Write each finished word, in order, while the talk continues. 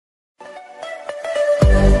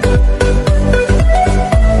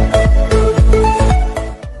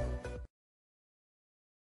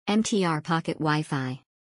MTR Pocket Wi-Fi.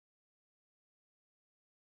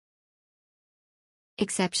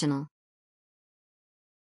 Exceptional.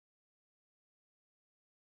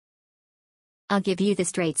 I'll give you the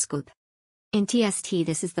straight scoop. In TST,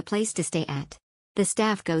 this is the place to stay at. The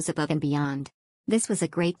staff goes above and beyond. This was a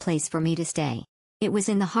great place for me to stay. It was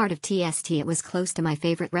in the heart of TST. It was close to my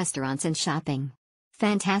favorite restaurants and shopping.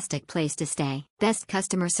 Fantastic place to stay. Best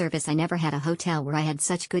customer service. I never had a hotel where I had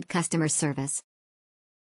such good customer service.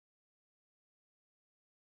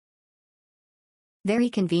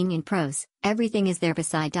 Very convenient. Pros: everything is there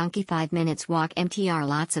beside donkey, 5 minutes walk. MTR,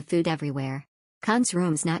 lots of food everywhere. Cons: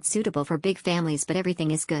 rooms not suitable for big families, but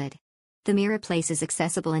everything is good. The Mira place is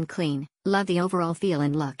accessible and clean. Love the overall feel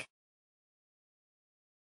and look.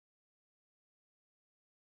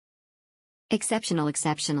 Exceptional.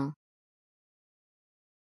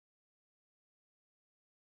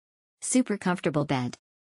 Super comfortable bed.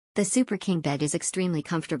 The Super King bed is extremely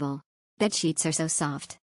comfortable. Bed sheets are so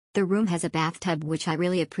soft. The room has a bathtub, which I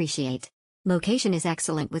really appreciate. Location is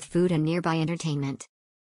excellent with food and nearby entertainment.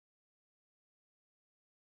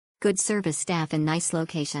 Good service staff and nice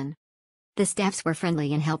location. The staffs were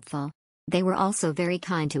friendly and helpful. They were also very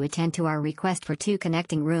kind to attend to our request for 2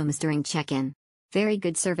 connecting rooms during check-in. Very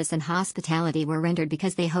good service and hospitality were rendered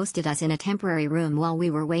because they hosted us in a temporary room while we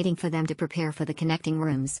were waiting for them to prepare for the connecting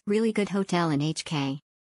rooms. Really good hotel in HK.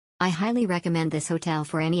 I highly recommend this hotel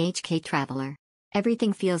for any HK traveler.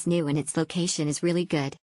 Everything feels new and its location is really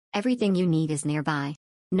good. Everything you need is nearby.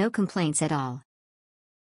 No complaints at all.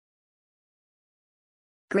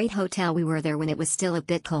 Great hotel. We were there when it was still a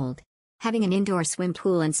bit cold. Having an indoor swim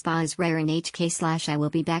pool and spa is rare in HK. I will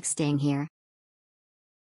be back staying here.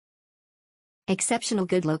 Exceptional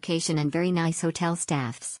good location and very nice hotel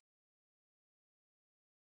staffs.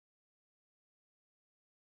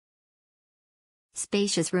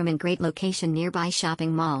 Spacious room and great location nearby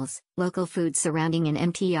shopping malls, local food surrounding in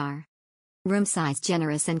MTR. Room size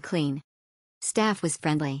generous and clean. Staff was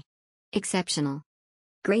friendly. Exceptional.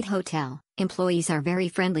 Great hotel, employees are very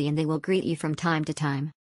friendly and they will greet you from time to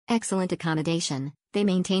time. Excellent accommodation, they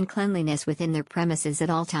maintain cleanliness within their premises at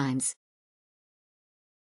all times.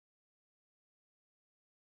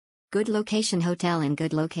 Good location hotel in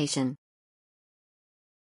good location.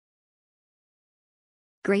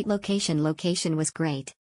 Great location. Location was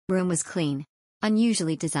great. Room was clean.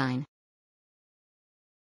 Unusually design.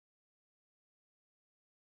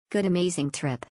 Good amazing trip.